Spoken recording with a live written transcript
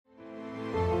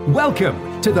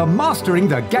Welcome to the Mastering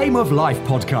the Game of Life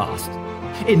podcast.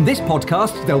 In this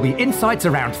podcast, there'll be insights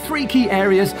around 3 key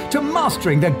areas to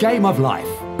mastering the game of life: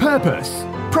 purpose,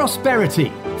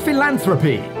 prosperity,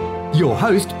 philanthropy. Your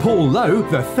host, Paul Lowe,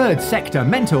 the third sector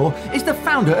mentor, is the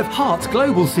founder of Hearts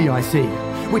Global CIC,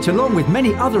 which along with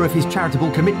many other of his charitable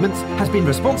commitments has been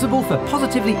responsible for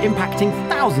positively impacting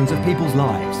thousands of people's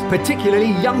lives,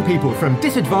 particularly young people from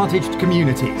disadvantaged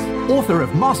communities. Author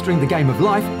of Mastering the Game of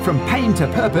Life, From Pain to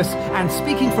Purpose, and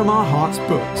Speaking from Our Hearts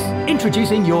books.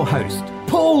 Introducing your host,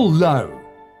 Paul Lowe.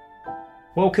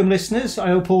 Welcome listeners, I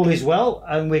hope all is well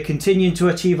and we're continuing to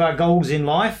achieve our goals in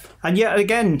life. And yet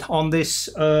again on this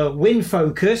win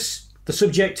focus, the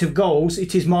subject of goals,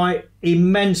 it is my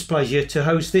immense pleasure to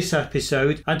host this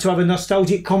episode and to have a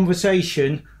nostalgic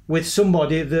conversation with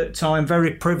somebody that I'm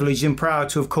very privileged and proud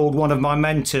to have called one of my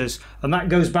mentors. And that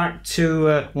goes back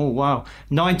to,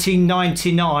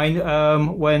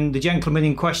 1999 when the gentleman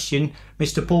in question,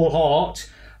 Mr. Paul Hart,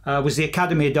 was the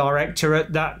academy director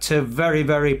at that very,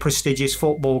 very prestigious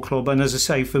football club. And as I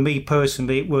say, for me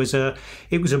personally, it was a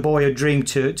boyhood dream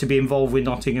to be involved with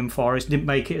Nottingham Forest. Didn't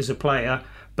make it as a player,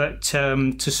 but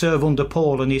to serve under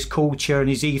Paul and his culture and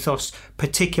his ethos,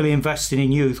 particularly investing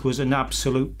in youth, was an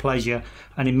absolute pleasure.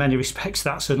 And in many respects,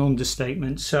 that's an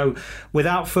understatement. So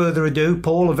without further ado,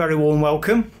 Paul, a very warm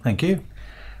welcome. Thank you.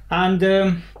 And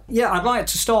I'd like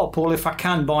to start, Paul, if I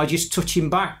can, by just touching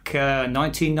back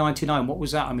 1999. What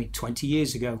was that? 20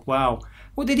 years ago. Wow.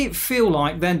 What did it feel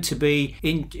like then to be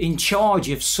in charge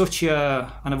of such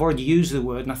a, and I've already used the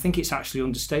word, and I think it's actually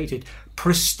understated,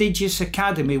 prestigious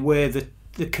academy where the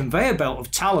conveyor belt of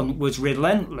talent was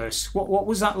relentless? What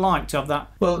was that like to have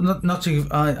that? Well,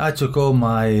 I took all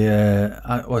my,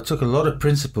 I took a lot of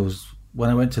principles when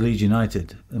I went to Leeds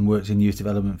United and worked in youth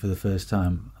development for the first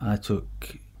time. I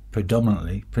took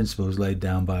predominantly principles laid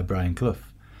down by Brian Clough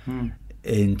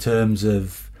in terms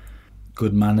of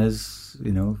good manners,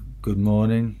 good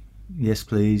morning, yes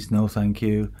please, no thank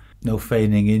you, no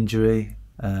feigning injury,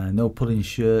 no pulling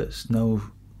shirts, no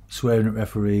swearing at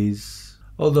referees,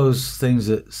 all those things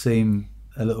that seem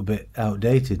a little bit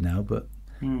outdated now, but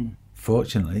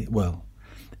fortunately, well,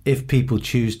 if people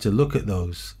choose to look at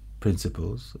those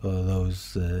principles or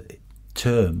those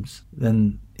terms,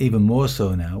 then even more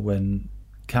so now when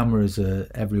cameras are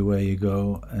everywhere you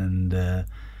go and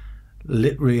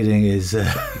lip reading is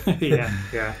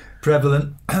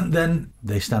prevalent, then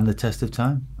they stand the test of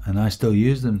time, and I still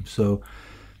use them. So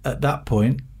at that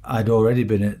point, I'd already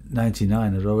been at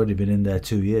 99, I'd already been in there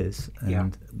 2 years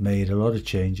and made a lot of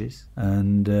changes,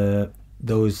 and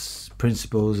those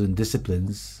principles and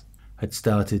disciplines had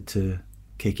started to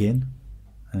kick in,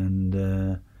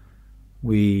 and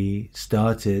we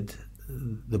started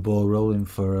the ball rolling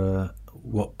for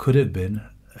what could have been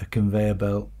a conveyor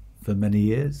belt for many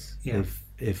years if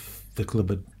the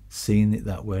club had seen it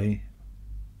that way.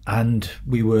 And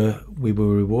we were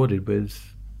rewarded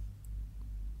with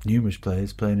numerous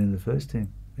players playing in the first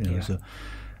team. So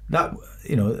that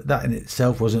that in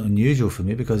itself wasn't unusual for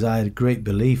me, because I had a great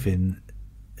belief in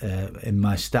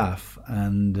my staff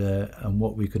and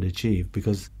what we could achieve,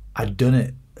 because I'd done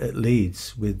it at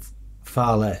Leeds with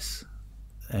far less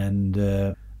and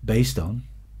based on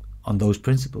those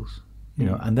principles,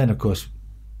 and then of course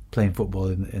playing football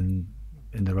in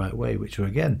the right way, which were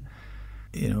again,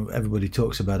 everybody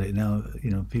talks about it now.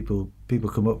 People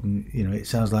come up and it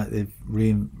sounds like they've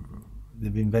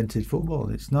invented football.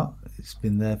 It's not. It's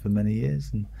been there for many years,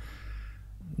 and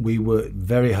we worked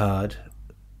very hard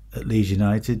at Leeds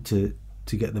United to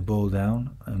get the ball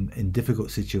down in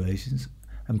difficult situations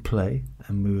and play,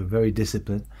 and we were very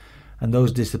disciplined, and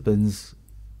those disciplines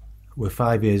were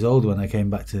 5 years old when I came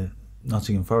back to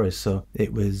Nottingham Forest. So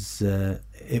it was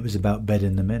about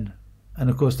bedding them in, and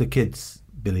of course the kids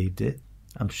believed it.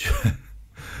 I'm sure.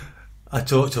 I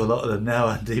talk to a lot of them now,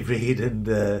 Andy Reid and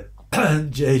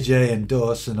JJ and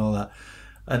Dawson and all that,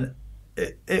 and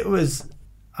it was.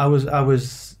 I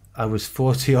was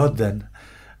 40 odd then,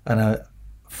 and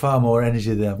far more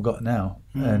energy than I've got now,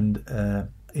 and I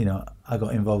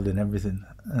got involved in everything,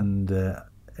 and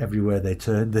everywhere they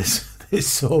turned, they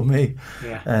saw me,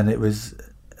 and it was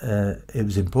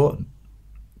important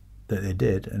that they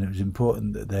did, and it was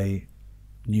important that they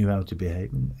knew how to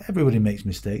behave. And everybody makes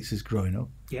mistakes as growing up.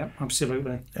 Yeah,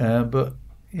 absolutely. But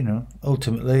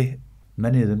ultimately,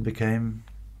 many of them became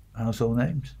household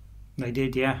names. They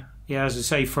did, yeah. As I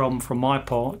say, from my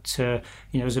part,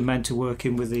 as a mentor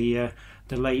working with the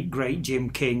late great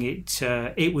Jim King,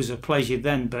 it was a pleasure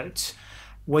then. But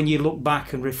when you look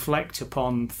back and reflect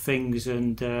upon things,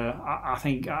 and I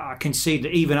think I can see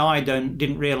that even I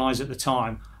didn't realise at the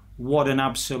time what an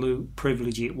absolute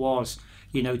privilege it was.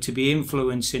 to be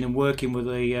influencing and working with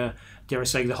the, dare I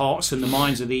say, the hearts and the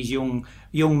minds of these young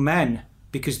men.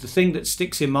 Because the thing that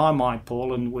sticks in my mind,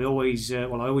 Paul, and we always, I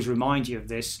always remind you of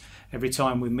this every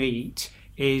time we meet,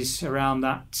 is around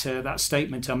that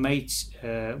statement I made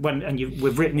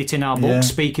we've written it in our book,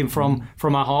 Speaking from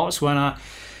Our Hearts, when I,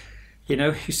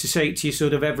 used to say it to you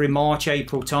sort of every March,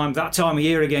 April time, that time of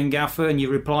year again, Gaffer, and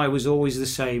your reply was always the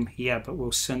same. Yeah, but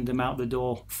we'll send them out the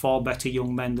door, far better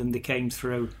young men than they came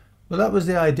through. Well, that was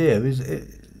the idea.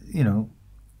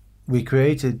 We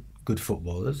created good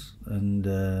footballers,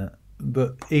 and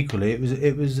but equally,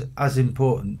 it was as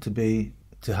important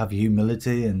to have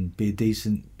humility and be a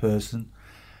decent person,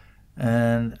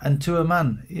 and to a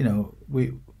man,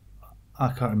 I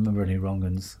can't remember any wrong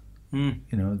uns.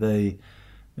 They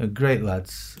are great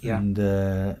lads, and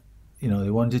they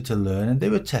wanted to learn, and they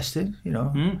were testing.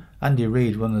 Andy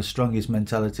Reid, one of the strongest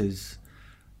mentalities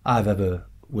I've ever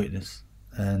witnessed,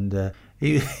 and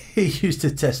he used to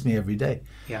test me every day.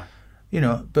 Yeah,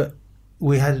 but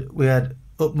we had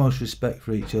utmost respect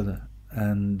for each other,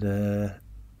 and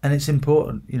it's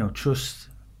important. Trust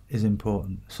is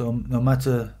important. So no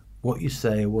matter what you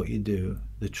say or what you do,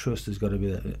 the trust has got to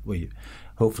be there. Well,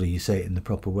 hopefully you say it in the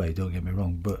proper way. Don't get me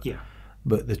wrong, but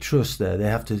the trust there, they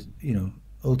have to.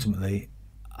 Ultimately,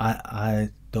 I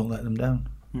don't let them down.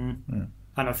 Yeah.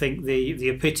 And I think the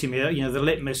epitome, the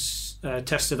litmus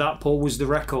test of that, Paul, was the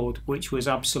record, which was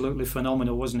absolutely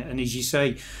phenomenal, wasn't it? And as you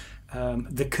say,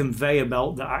 the conveyor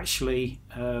belt that actually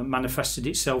manifested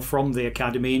itself from the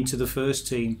academy into the first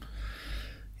team.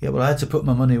 Yeah, well, I had to put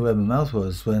my money where my mouth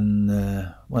was when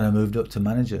I moved up to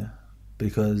manager,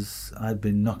 because I'd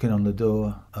been knocking on the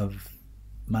door of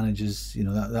managers.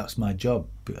 That's my job.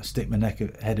 I stick my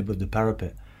head above the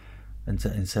parapet and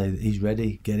say that he's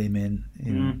ready, get him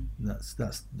in. That's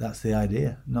the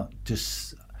idea. Not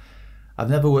just.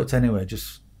 I've never worked anywhere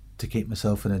just to keep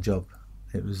myself in a job.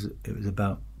 It was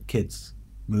about kids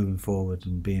moving forward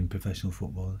and being professional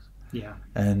footballers. Yeah.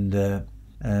 And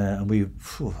we,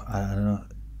 I don't know.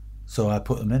 So I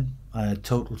put them in. I had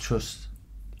total trust,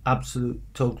 absolute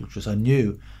total trust. I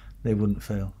knew they wouldn't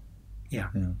fail. Yeah.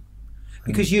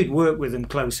 Because you'd worked with them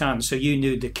close hands, so you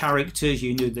knew the characters,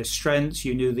 you knew their strengths,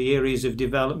 you knew the areas of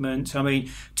development. I mean,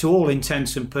 to all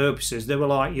intents and purposes, they were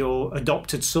like your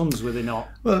adopted sons, were they not?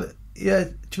 Well, yeah,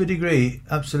 to a degree,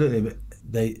 absolutely. But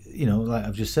they, like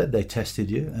I've just said, they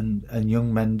tested you, and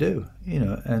young men do,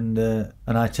 and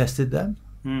I tested them.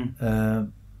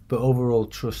 But overall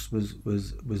trust was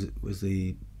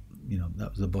the, that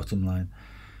was the bottom line.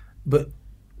 But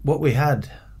what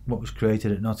was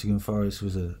created at Nottingham Forest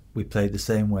was we played the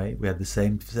same way. We had the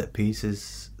same set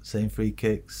pieces, same free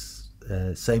kicks,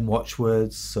 same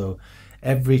watchwords. So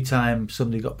every time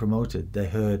somebody got promoted, they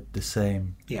heard the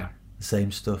same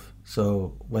stuff.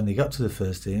 So when they got to the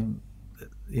first team,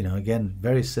 again,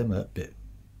 very similar,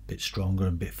 bit stronger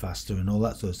and bit faster and all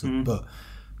that sort of stuff. But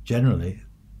generally,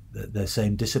 the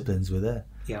same disciplines were there.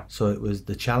 Yeah. So it was,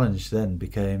 the challenge then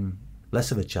became less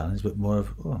of a challenge, but more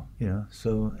of,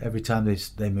 so every time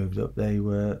they moved up, they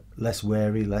were less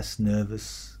wary, less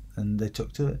nervous, and they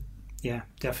took to it. Yeah,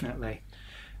 definitely.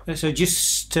 So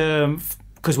just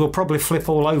because we'll probably flip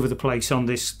all over the place on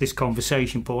this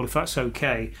conversation, Paul, if that's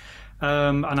okay,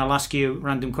 and I'll ask you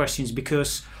random questions,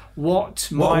 because what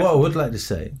I would like to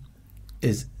say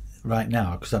is, right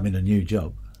now, because I'm in a new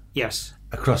job,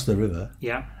 across the river,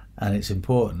 and it's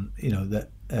important,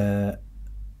 that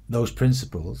those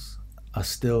principles are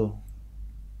still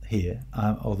here.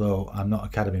 Although I'm not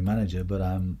academy manager, but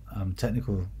I'm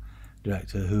technical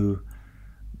director, who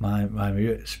my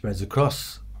remit spreads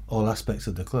across all aspects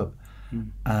of the club,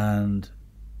 and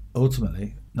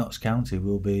ultimately Notts County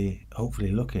will be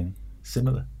hopefully looking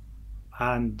similar.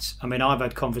 And I mean, I've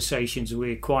had conversations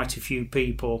with quite a few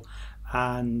people,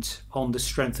 and on the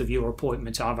strength of your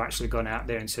appointment, I've actually gone out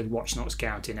there and said, watch Notts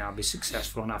County now be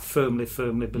successful. And I firmly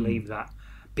believe that,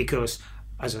 because,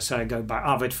 as I say, I go back,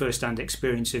 I've had first-hand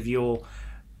experience of your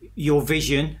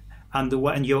vision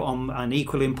and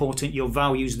equally important, your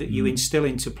values that you instill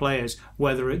into players,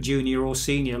 whether at junior or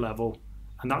senior level.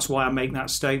 And that's why I make that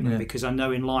statement, because I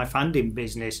know in life and in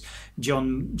business,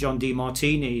 John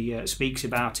DiMartini speaks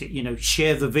about it.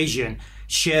 Share the vision,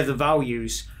 share the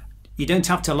values. You don't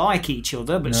have to like each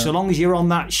other, but so long as you're on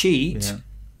that sheet,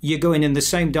 you're going in the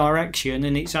same direction,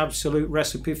 and it's absolute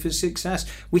recipe for success,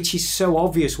 which is so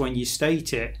obvious when you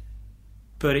state it.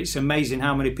 But it's amazing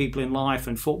how many people in life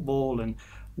and football and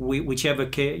whichever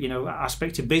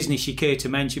aspect of business you care to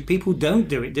mention, people don't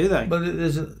do it, do they? But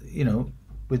there's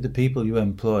with the people you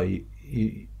employ,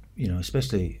 you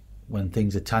especially when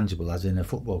things are tangible, as in a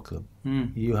football club,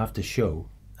 you have to show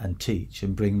and teach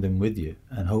and bring them with you,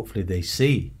 and hopefully they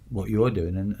see what you're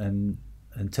doing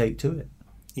and take to it.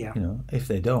 Yeah. You know, if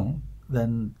they don't,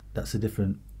 then that's a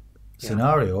different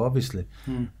scenario, obviously.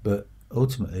 But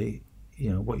ultimately,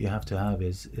 you know, what you have to have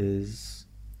is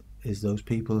those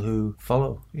people who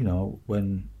follow. You know,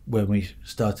 when we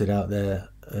started out there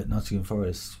at Nottingham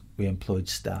Forest, we employed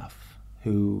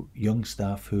young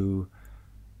staff who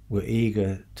were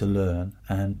eager to learn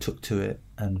and took to it,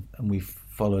 and we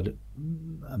followed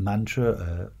a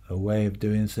mantra, a way of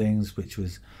doing things, which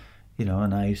was, you know,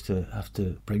 and I used to have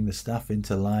to bring the staff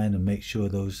into line and make sure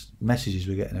those messages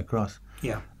were getting across.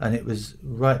 Yeah. And it was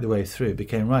right the way through. It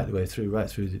became right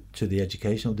through to the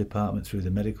educational department, through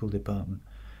the medical department.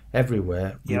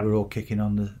 Everywhere, we were all kicking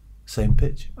on the same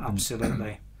pitch.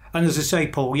 Absolutely. And as I say,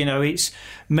 Paul, you know, it's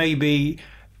maybe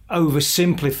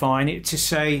oversimplifying it to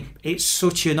say it's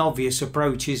such an obvious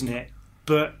approach, isn't it?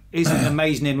 But isn't it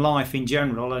amazing in life in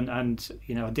general, and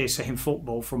you know, I dare say in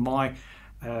football, from my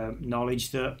knowledge,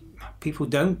 that people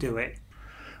don't do it.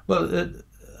 Well,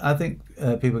 I think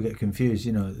people get confused.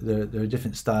 You know, there are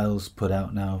different styles put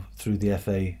out now through the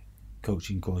FA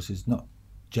coaching courses, not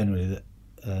generally that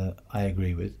I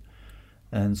agree with.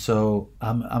 And so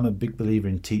I'm a big believer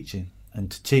in teaching, and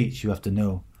to teach you have to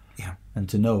know. Yeah. And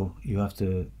to know you have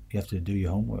to do your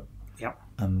homework. Yeah.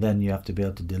 And then you have to be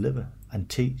able to deliver and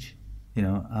teach. You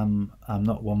know, I'm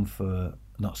not one for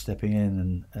not stepping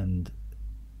in and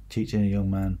teaching a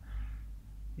young man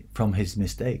from his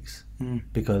mistakes,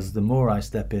 because the more I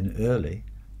step in early,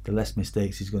 the less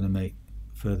mistakes he's going to make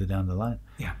further down the line.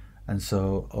 Yeah. And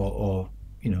so, or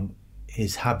you know,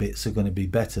 his habits are going to be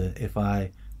better if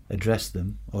I address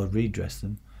them or redress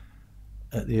them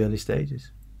at the early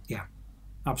stages. Yeah,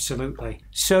 absolutely.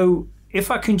 So if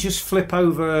I can just flip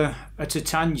over at a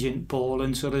tangent, Paul,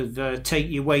 and sort of take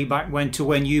you way back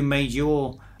when you made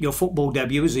your football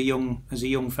debut as a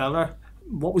young fella.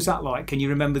 What was that like? Can you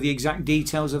remember the exact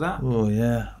details of that? Oh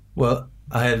yeah. Well,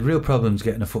 I had real problems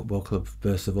getting a football club.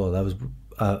 First of all,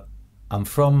 I'm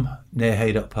from near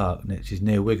Haydock Park, which is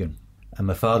near Wigan, and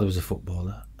my father was a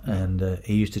footballer, and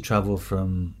he used to travel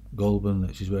from Goulburn,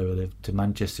 which is where we lived, to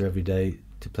Manchester every day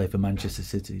to play for Manchester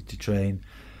City, to train.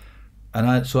 And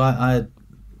I had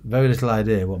very little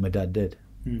idea what my dad did.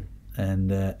 And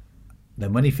then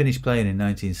when he finished playing in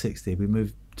 1960, we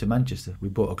moved to Manchester. We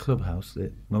bought a clubhouse.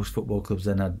 Most football clubs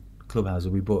then had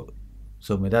clubhouses.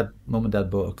 So my mum and dad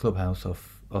bought a clubhouse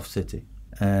off City,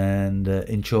 and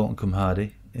in Chorlton cum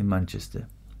Hardy in Manchester.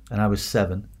 And I was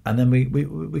 7. And then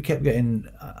we kept getting.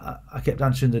 I kept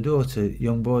answering the door to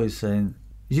young boys saying,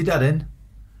 "Is your dad in?"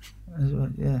 I was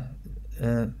like, "Yeah."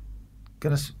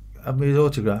 Can I have my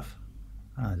autograph?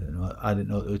 I didn't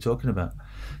know what they were talking about.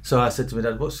 So I said to my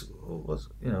dad, "What's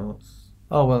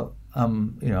oh well,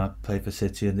 I play for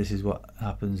City, and this is what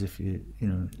happens if you're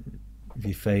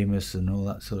famous and all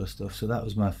that sort of stuff." So that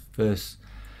was my first.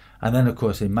 And then of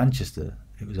course in Manchester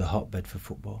it was a hotbed for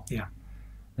football. Yeah.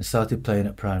 I started playing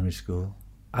at primary school.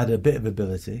 I had a bit of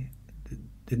ability,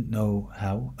 didn't know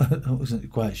how, I wasn't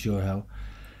quite sure how,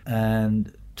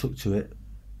 and took to it.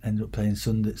 Ended up playing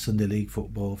Sunday league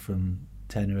football from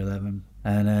 10 or 11,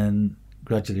 and then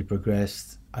gradually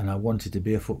progressed. And I wanted to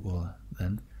be a footballer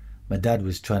then. My dad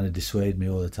was trying to dissuade me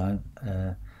all the time,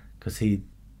 because it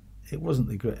wasn't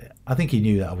the great. I think he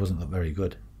knew that I wasn't very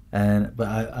good, but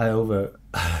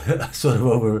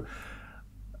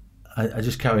I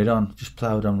just carried on, just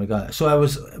ploughed on regardless. So I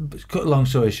was, cut a long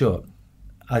story short,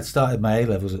 I'd started my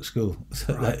A-levels at school.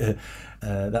 So right.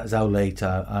 That's how late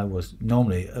I was.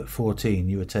 Normally at 14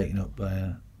 you were taken up by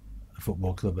a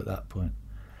football club at that point.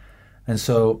 And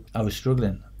so I was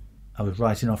struggling. I was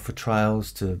writing off for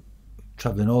trials, to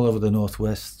travelling all over the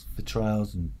northwest for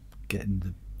trials and getting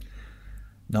the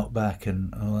knockback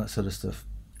and all that sort of stuff.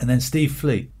 And then Steve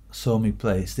Fleet saw me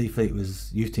play. Steve Fleet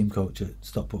was youth team coach at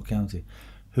Stockport County,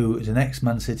 who is an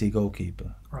ex-Man City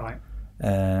goalkeeper. Right.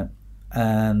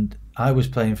 And I was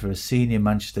playing for a senior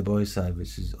Manchester boys side,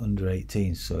 which is under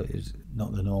 18, so it was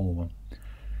not the normal one.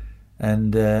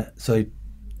 And so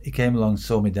he came along,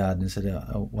 saw my dad, and said,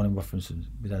 "I want to offer him some."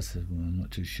 My dad said, "Well, I'm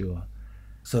not too sure."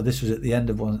 So this was at the end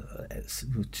of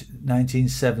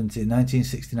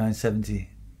 1969-70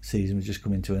 season was just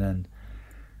coming to an end.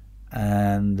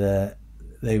 And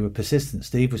they were persistent.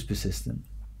 Steve was persistent,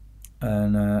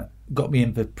 and got me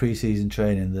in for pre-season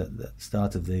training at the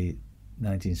start of the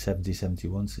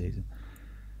 1970-71 season.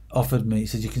 Offered me, he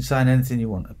said, "You can sign anything you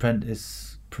want,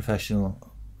 apprentice,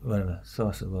 professional, whatever." So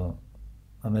I said, "Well,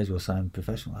 I may as well sign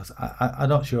professional." I'm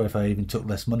not sure if I even took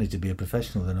less money to be a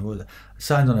professional than I would. I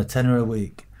signed on a tenner a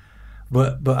week,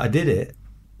 but I did it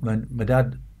when my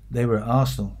dad, they were at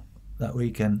Arsenal that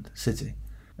weekend, City,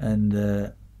 and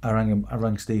I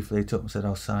rang Steve Fleet up and said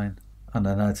I'll sign, and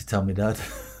then I had to tell my dad.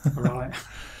 Right.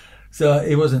 So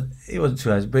it wasn't too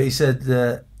hard, but he said,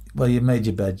 "Well, you made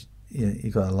your bed,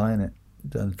 you got to lie in it."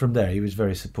 And from there, he was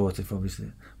very supportive,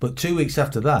 obviously. But 2 weeks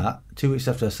after I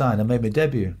signed, I made my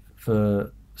debut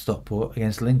for Stockport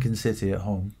against Lincoln City at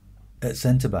home at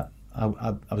centre back. I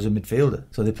was a midfielder,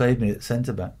 so they played me at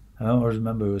centre back. I always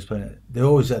remember who was playing. They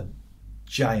always had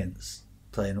giants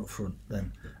playing up front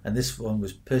then, and this one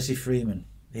was Percy Freeman.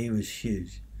 He was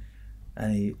huge,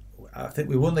 and I think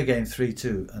we won the game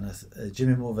 3-2, and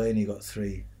Jimmy Mulvaney got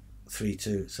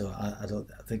 3-2. So I don't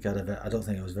think I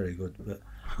was very good, but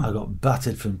I got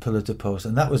battered from pillar to post,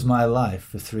 and that was my life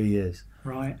for 3 years.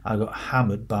 Right. I got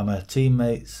hammered by my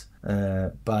teammates,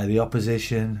 by the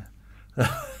opposition,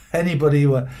 anybody.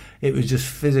 It was just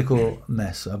physical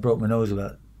mess. I broke my nose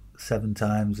about 7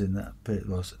 times in that period.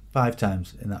 Well, 5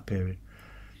 times in that period.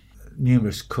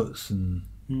 Numerous cuts and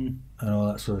all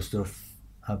that sort of stuff.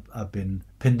 I've been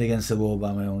pinned against the wall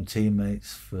by my own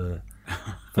teammates for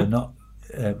not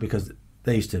because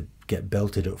they used to get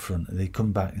belted up front, and they'd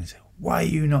come back and say, "Why are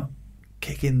you not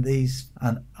kicking these?"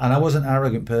 And I wasn't an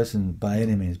arrogant person by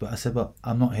any means, but I said, "Well,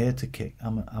 I'm not here to kick.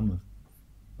 I'm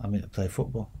here to play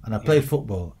football." And I played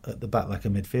football at the back like a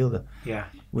midfielder,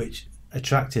 which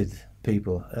attracted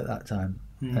people at that time.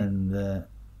 And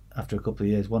after a couple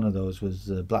of years, one of those was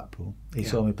Blackpool. He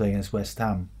saw me play against West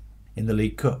Ham in the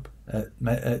League Cup at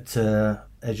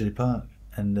Edgeley Park,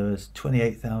 and there was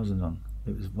 28,000 on.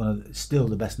 It was still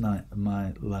the best night of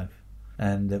my life,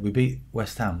 and we beat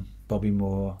West Ham. Bobby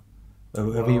Moore,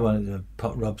 whoever you wanted,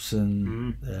 Pot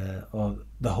Robson, or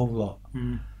the whole lot,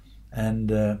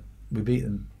 and we beat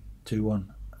them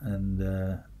 2-1, and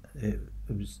it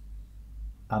was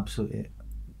absolutely.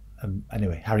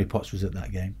 Anyway, Harry Potts was at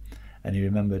that game, and he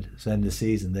remembered. So end of the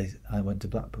season, I went to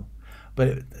Blackpool,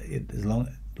 but it's a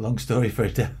long story for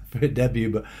a debut.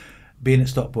 But being at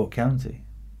Stockport County,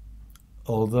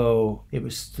 although it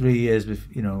was 3 years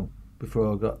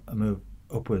before I got a move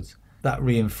upwards, that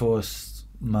reinforced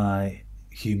my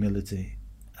humility,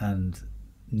 and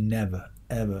never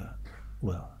ever.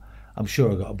 Well, I'm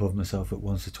sure I got above myself at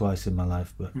once or twice in my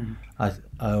life, but I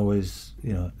always,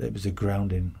 it was a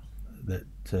grounding that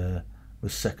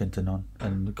was second to none,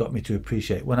 and got me to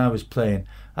appreciate. When I was playing,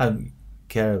 I don't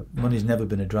care, money's never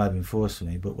been a driving force for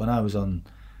me, but when I was on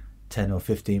 £10 or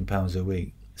 £15 a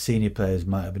week, senior players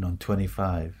might have been on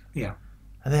 25. Yeah.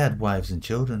 And they had wives and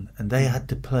children, and they had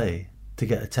to play to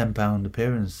get a £10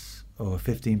 appearance or a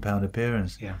 £15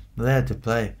 appearance. Yeah. They had to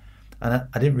play. And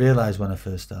I didn't realise when I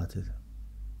first started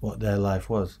what their life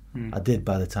was. I did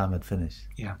by the time I'd finished.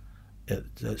 Yeah.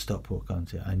 At Stockport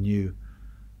County. I knew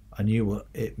what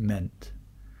it meant.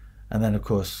 And then, of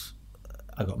course,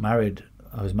 I got married.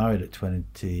 I was married at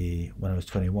 20 when I was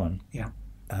 21. Yeah.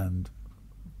 And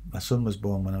my son was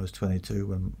born when I was 22,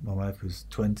 when my wife was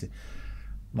 20.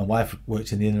 My wife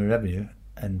worked in the Inland Revenue,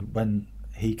 and when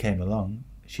he came along,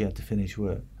 she had to finish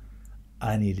work.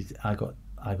 I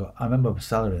remember my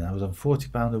salary, and I was on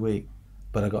 £40 a week,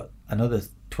 but I got another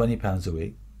 £20 a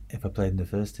week if I played in the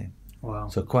first team. Wow.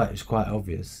 So it was quite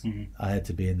obvious I had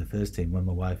to be in the first team when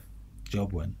my wife's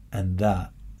job went, and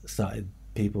that started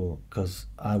people, because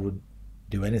I would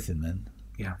do anything then.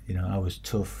 Yeah. I was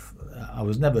tough. I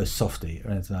was never a softie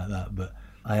or anything like that, but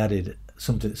I added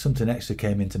something extra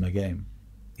came into my game.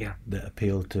 Yeah. That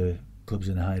appealed to clubs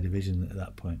in the higher division at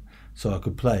that point. So I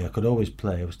could play. I could always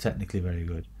play. I was technically very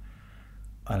good,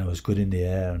 and I was good in the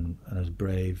air, and I was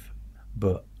brave.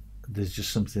 But there's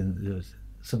just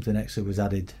something extra was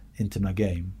added into my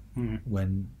game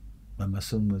when my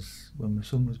son was born.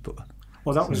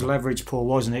 Well, that was leverage, Paul,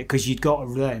 wasn't it? Because you'd got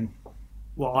then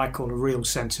what I call a real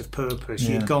sense of purpose.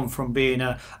 Yeah. You'd gone from being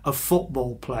a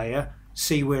football player,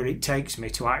 see where it takes me,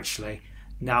 to actually,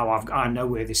 now I know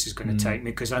where this is going to take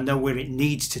me, because I know where it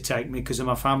needs to take me because of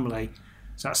my family.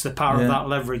 So that's the power of that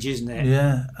leverage, isn't it?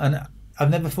 Yeah, and I've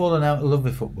never fallen out of love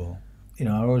with football. I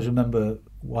always remember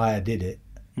why I did it,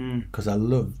 because I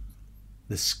loved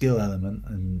the skill element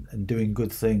and doing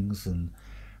good things, and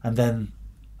then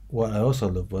what I also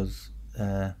loved was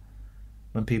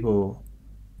when people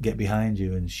get behind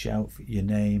you and shout for your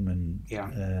name, and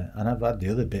I've had the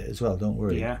other bit as well. Don't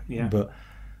worry. Yeah.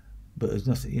 But there's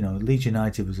nothing. Leeds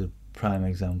United was a prime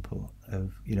example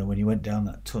of when you went down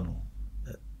that tunnel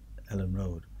at Ellen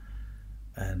Road,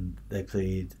 and they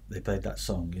played that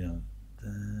song. Da,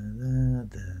 da,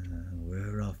 da,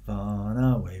 we're off on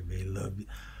our way, we love you,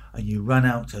 and you ran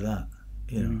out to that.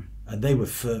 And they were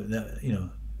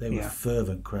they were a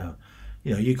fervent crowd.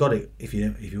 You got it if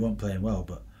you weren't playing well,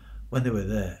 but when they were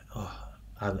there,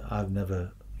 I've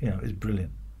never, it was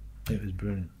brilliant. It was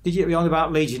brilliant. Did you, on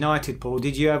about Leeds United, Paul,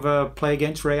 did you ever play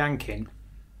against Ray Ankin?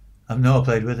 I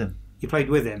played with him. You played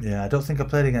with him? Yeah, I don't think I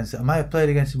played against him. I might have played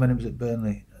against him when he was at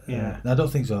Burnley. Yeah. I don't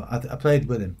think so. I played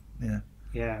with him, yeah.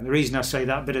 Yeah, the reason I say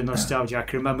that bit of nostalgia, I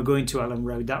can remember going to Ellen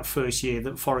Road that first year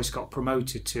that Forest got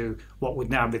promoted to what would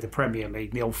now be the Premier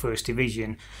League, the old First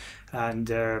Division, and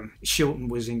Shilton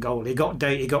was in goal. He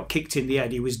got kicked in the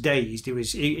head. He was dazed.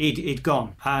 He'd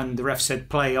gone, and the ref said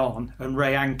play on, and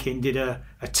Ray Ankin did a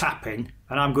tap-in,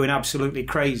 and I'm going absolutely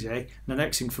crazy. And the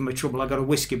next thing for my trouble, I got a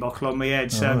whiskey bottle on my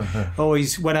head. So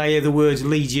always when I hear the words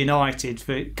Leeds United,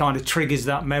 it kind of triggers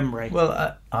that memory.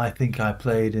 Well, I think I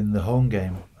played in the home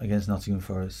game against Nottingham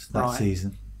Forest that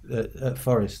season at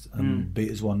Forest and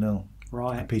beat us 1-0.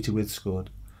 Right. And Peter With scored.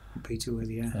 Peter With,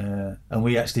 yeah. And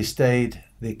we actually stayed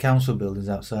the council buildings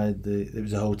outside. There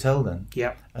was a hotel then.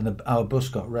 Yeah. And our bus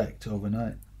got wrecked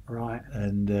overnight. Right.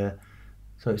 And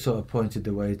so it sort of pointed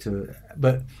the way to.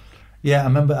 But yeah, I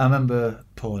remember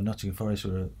Paul and Nottingham Forest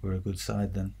were a good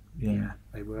side then. Yeah,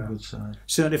 they were. A good side.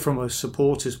 Certainly from a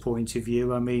supporter's point of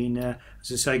view, I mean,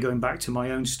 as I say, going back to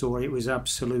my own story, it was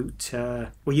absolute.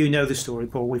 Well, you know the story,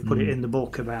 Paul. We've put it in the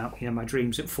book about my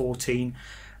dreams at 14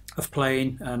 of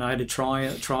playing, and I had a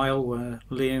trial where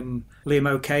Liam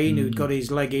O'Kane, who'd got his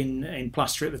leg in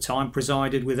plaster at the time,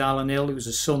 presided with Alan Hill. It was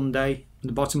a Sunday. And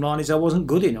the bottom line is I wasn't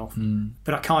good enough,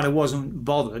 but I kind of wasn't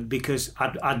bothered because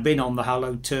I'd been on the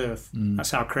hallowed turf. That's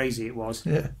how crazy it was.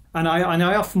 Yeah. And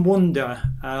I often wonder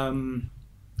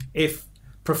if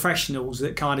professionals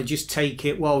that kind of just take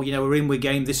it, well, we're in, we're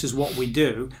game, this is what we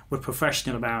do, we're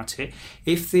professional about it,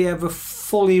 if they ever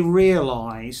fully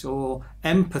realise or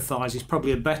empathise is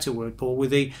probably a better word, Paul,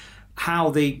 with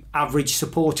how the average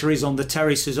supporter is on the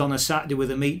terraces on a Saturday with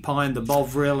a meat pie and the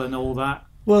Bovril and all that.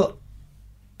 Well,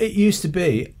 it used to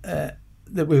be that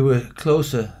we were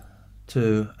closer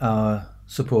to our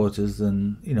supporters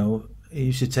than, it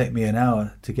used to take me an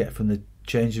hour to get from the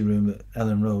changing room at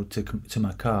Ellen Road to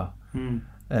my car.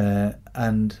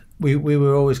 And we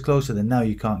were always closer than now.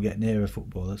 You can't get near a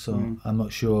footballer, so I'm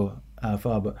not sure how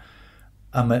far. But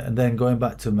and then going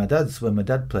back to my dad's, when my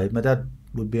dad played, my dad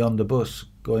would be on the bus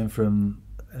going from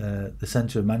the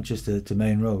centre of Manchester to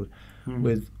Main Road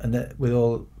with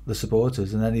all the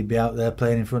supporters, and then he'd be out there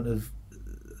playing in front of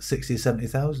 60,000,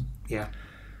 70,000. Yeah.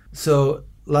 So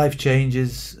life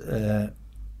changes.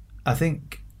 I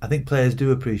think players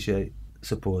do appreciate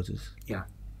supporters. Yeah.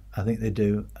 I think they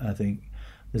do. I think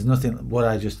there's nothing. What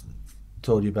I just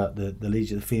told you about the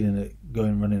Leeds, the feeling of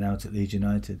running out at Leeds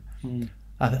United.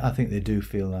 I think they do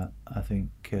feel that. I think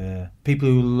people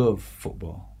who love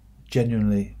football,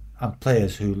 genuinely, and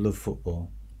players who love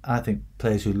football. I think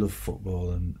players who love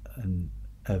football and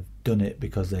have done it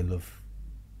because they love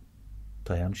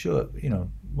play. I'm sure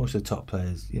most of the top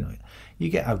players. You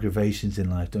get aggravations in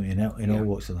life, don't you? In all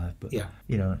walks of life, but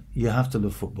you have to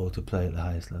love football to play at the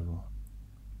highest level.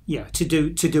 Yeah, to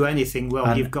do anything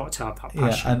well, you've got to have that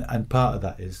passion. Yeah, and part of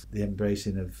that is the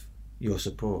embracing of your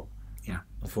support. Yeah.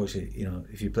 Unfortunately,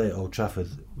 if you play at Old Trafford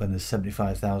when there's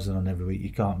 75,000 on every week,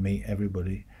 you can't meet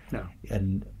everybody. No.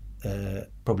 And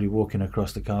probably walking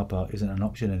across the car park isn't an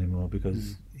option anymore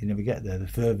because you never get there. The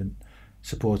fervent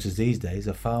supporters these days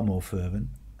are far more fervent.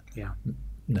 Yeah.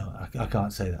 No, I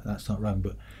can't say that. That's not wrong.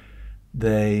 But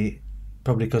they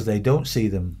probably, because they don't see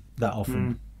them that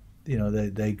often,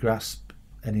 they grasp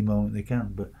any moment they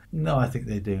can. But no, I think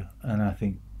they do, and I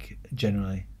think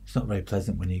generally it's not very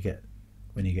pleasant when you're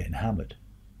getting hammered,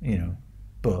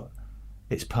 but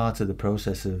it's part of the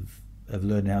process of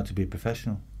learning how to be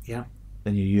professional. Yeah.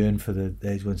 Then you yearn for the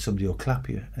days when somebody will clap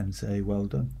you and say well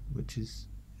done, which is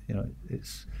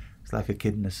it's like a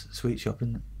kid in a sweet shop,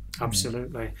 isn't it?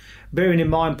 Absolutely. Bearing in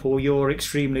mind, Paul, your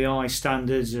extremely high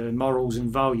standards, morals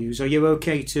and values, are you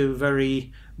okay to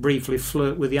very briefly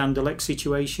flirt with the Anderlecht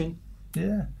situation?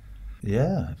 Yeah.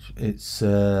 It's.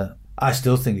 I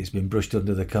still think it's been brushed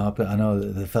under the carpet. I know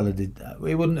that the fella did.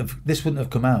 This wouldn't have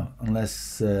come out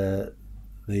unless the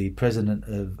president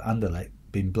of Anderlecht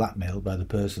been blackmailed by the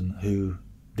person who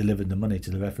delivered the money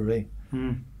to the referee.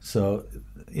 So,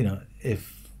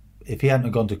 if he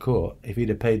hadn't gone to court, if he'd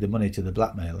have paid the money to the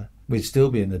blackmailer, we'd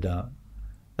still be in the dark.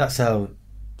 That's how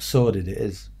sordid it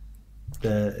is.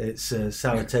 It's a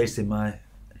sour taste in my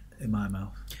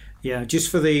mouth. Yeah, just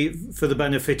for the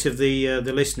benefit of the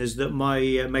listeners that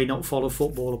may not follow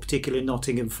football, or particularly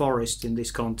Nottingham Forest in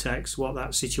this context, what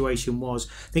that situation was.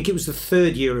 I think it was the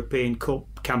third European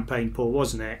Cup campaign, Paul,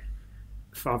 wasn't it?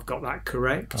 If I've got that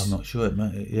correct. I'm not sure.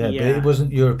 But it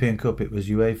wasn't European Cup, it was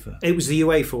UEFA. It was the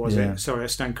UEFA, was it? Sorry, I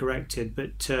stand corrected.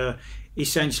 But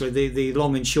essentially, the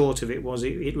long and short of it was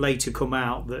it later come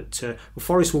out that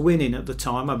Forest were winning at the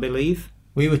time, I believe.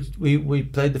 We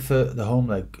played the home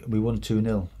leg. We won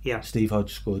 2-0. Yeah. Steve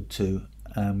Hodge scored 2,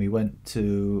 and we went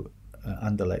to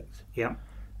Anderlecht. Yeah.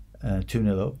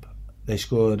 2-0 up. They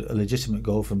scored a legitimate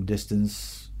goal from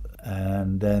distance,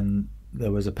 and then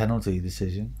there was a penalty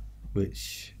decision,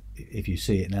 which, if you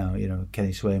see it now,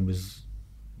 Kenny Swain was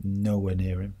nowhere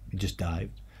near him. He just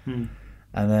dived. And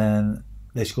then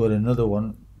they scored another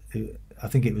one. I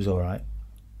think it was all right.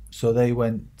 So they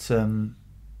went 3-2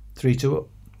 up.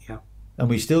 Yeah. And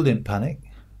we still didn't panic.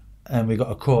 And we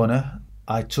got a corner.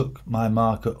 I took my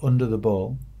marker under the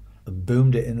ball and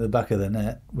boomed it in the back of the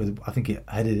net. I think it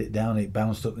headed it down. It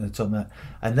bounced up in the top of the net.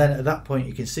 And then at that point,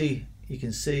 you can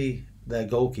see their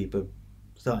goalkeeper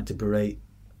starting to berate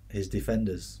his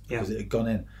defenders because it had gone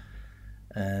in.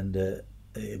 And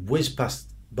it whizzed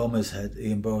past Bomber's head,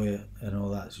 Ian Bowyer, and all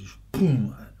that. So just,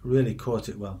 boom, really caught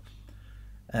it well.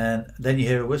 And then you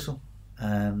hear a whistle,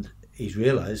 and he's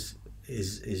realised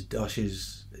his dosh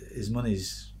his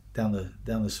money's down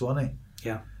the Swanee.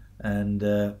 Yeah. And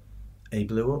he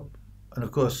blew up. And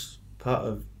of course, part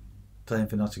of playing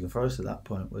for Nottingham Forest at that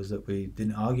point was that we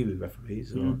didn't argue with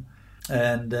referees,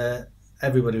 and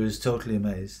everybody was totally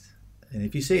amazed. And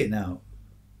if you see it now,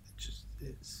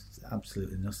 it's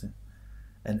absolutely nothing.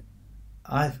 And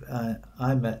I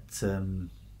met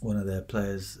one of their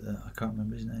players. I can't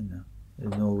remember his name now.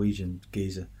 A Norwegian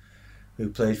geezer who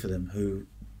played for them.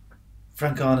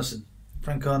 Frank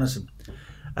Arneson,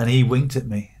 and he winked at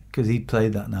me because he'd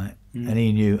played that night, and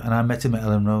he knew. And I met him at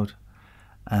Ellen Road,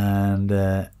 and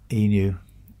he knew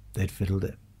they'd fiddled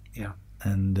it. Yeah.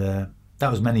 And that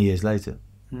was many years later,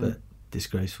 but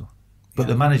disgraceful. But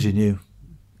the manager knew.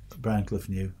 Brian Clough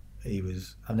knew.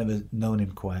 I've never known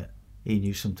him quiet. He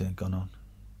knew something had gone on.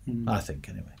 I think,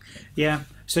 anyway. Yeah.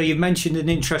 So you've mentioned an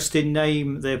interesting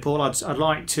name there, Paul. I'd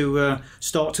like to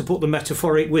start to put the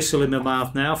metaphoric whistle in my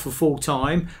mouth now for full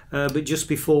time. But just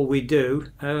before we do,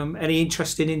 any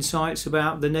interesting insights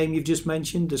about the name you've just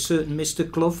mentioned, a certain Mr.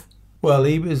 Clough? Well,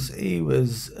 he was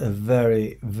a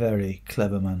very, very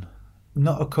clever man.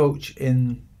 Not a coach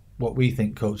in what we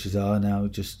think coaches are now,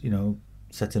 just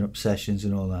setting up sessions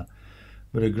and all that,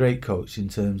 but a great coach in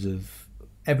terms of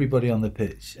everybody on the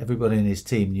pitch, everybody in his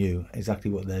team knew exactly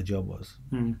what their job was,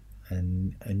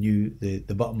 and knew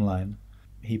the bottom line.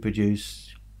 He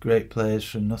produced great players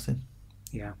from nothing,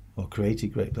 or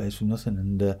created great players from nothing.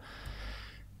 And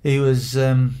he was.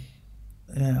 I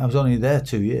was only there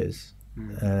 2 years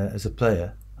as a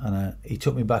player, and he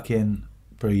took me back in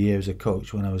for a year as a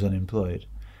coach when I was unemployed,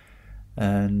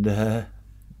 and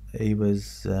he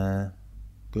was a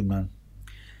good man.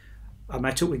 I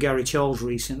met up with Gary Charles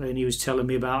recently, and he was telling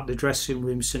me about the dressing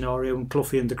room scenario and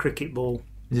Cloughie and the cricket ball.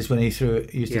 Is this when he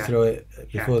used to throw it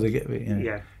before the game?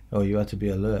 Yeah. Oh, you had to be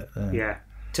alert there. Yeah.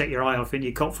 Take your eye off it and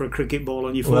you caught for a cricket ball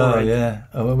on your forehead. Well, yeah.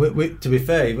 To be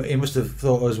fair, he must have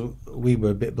thought we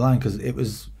were a bit blind because it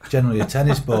was generally a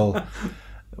tennis ball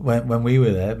when we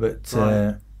were there. But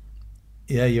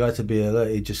you had to be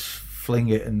alert. He'd just fling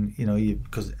it, and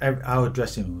because our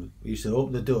dressing room, we used to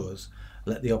open the doors,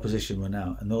 let the opposition run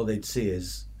out, and all they'd see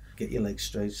is get your legs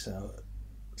stretched out,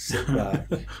 sit back,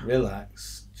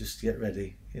 relax, just get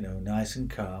ready, nice and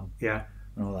calm, and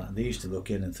all that. And they used to look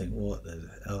in and think, what the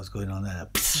hell's going on there?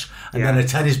 And then a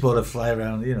tennis ball would fly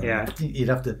around. You'd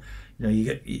have to,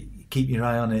 you keep your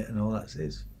eye on it and all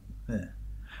that.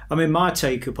 I mean, my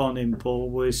take upon him,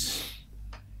 Paul, was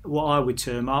what I would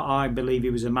term. I believe he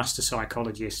was a master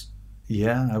psychologist.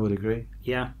 Yeah, I would agree.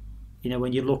 Yeah.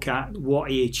 When you look at what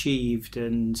he achieved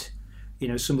and,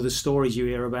 some of the stories you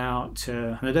hear about,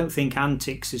 and I don't think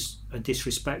antics is a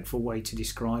disrespectful way to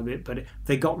describe it, but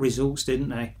they got results, didn't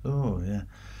they? Oh, yeah.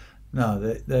 No,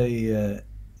 they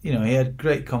he had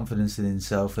great confidence in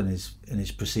himself and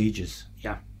his procedures.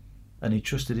 Yeah. And he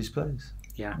trusted his players.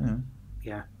 Yeah.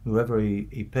 Yeah. Whoever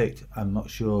he picked, I'm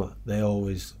not sure they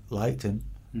always liked him,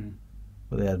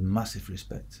 but they had massive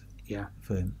respect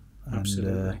for him.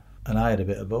 Absolutely. And I had a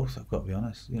bit of both, I've got to be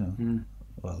honest,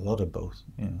 well, a lot of both,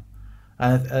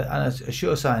 And a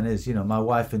sure sign is, my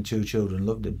wife and 2 children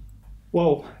loved him.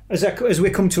 Well, as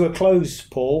we come to a close,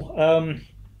 Paul,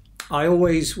 I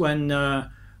always, when I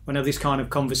have this kind of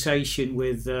conversation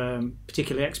with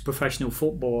particularly ex-professional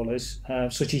footballers,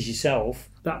 such as yourself,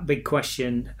 that big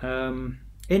question,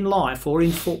 in life or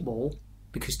in football,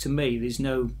 because to me there's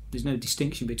no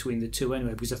distinction between the two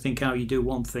anyway, because I think how you do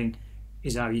one thing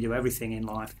is how you do everything in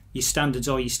life. Your standards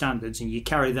are your standards, and you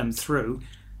carry them through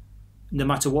no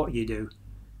matter what you do.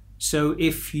 So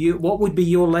what would be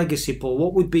your legacy, Paul?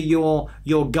 What would be your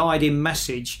guiding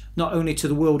message, not only to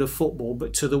the world of football,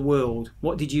 but to the world?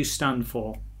 What did you stand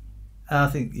for? I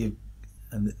think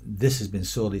and this has been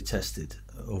sorely tested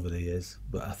over the years,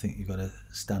 but I think you've got to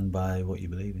stand by what you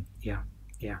believe in. Yeah.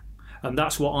 And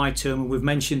that's what I term, and we've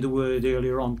mentioned the word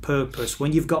earlier on, purpose.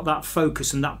 When you've got that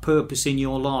focus and that purpose in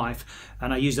your life,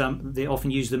 and they often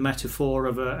use the metaphor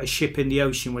of a ship in the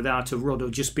ocean without a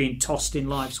rudder, just being tossed in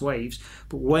life's waves.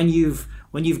 But when you've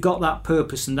got that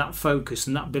purpose and that focus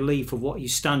and that belief of what you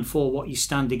stand for, what you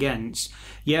stand against,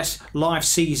 yes, life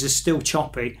seas are still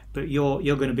choppy, but you're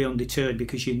going to be undeterred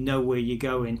because you know where you're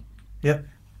going. Yep,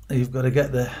 you've got to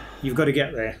get there. You've got to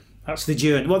get there. That's the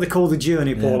journey. What they call the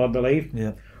journey, Paul, I believe.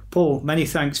 Yeah. Paul, many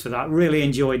thanks for that. Really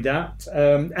enjoyed that.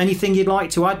 Anything you'd like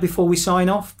to add before we sign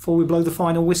off, before we blow the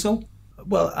final whistle?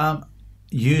 Well, I'm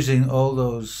using all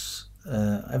those,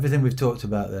 everything we've talked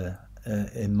about there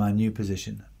in my new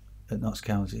position at Notts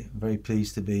County. I'm very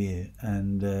pleased to be here.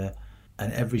 And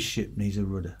every ship needs a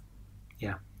rudder.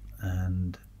 Yeah.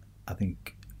 And I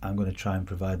think I'm going to try and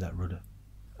provide that rudder.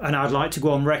 And I'd like to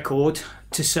go on record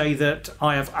to say that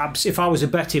if I was a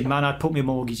betting man, I'd put my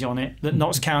mortgage on it, that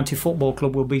Notts County Football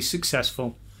Club will be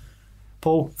successful.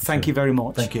 Paul, thank you very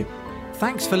much. Thank you.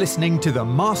 Thanks for listening to the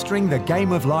Mastering the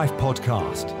Game of Life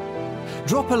podcast.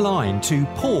 Drop a line to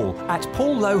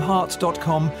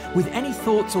paul@paulloharts.com with any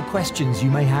thoughts or questions you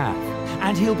may have,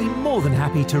 and he'll be more than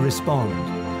happy to respond.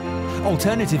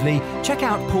 Alternatively, check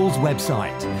out Paul's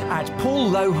website at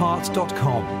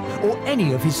paulloharts.com or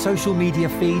any of his social media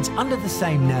feeds under the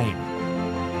same name.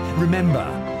 Remember,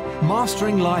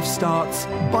 mastering life starts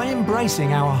by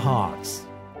embracing our hearts.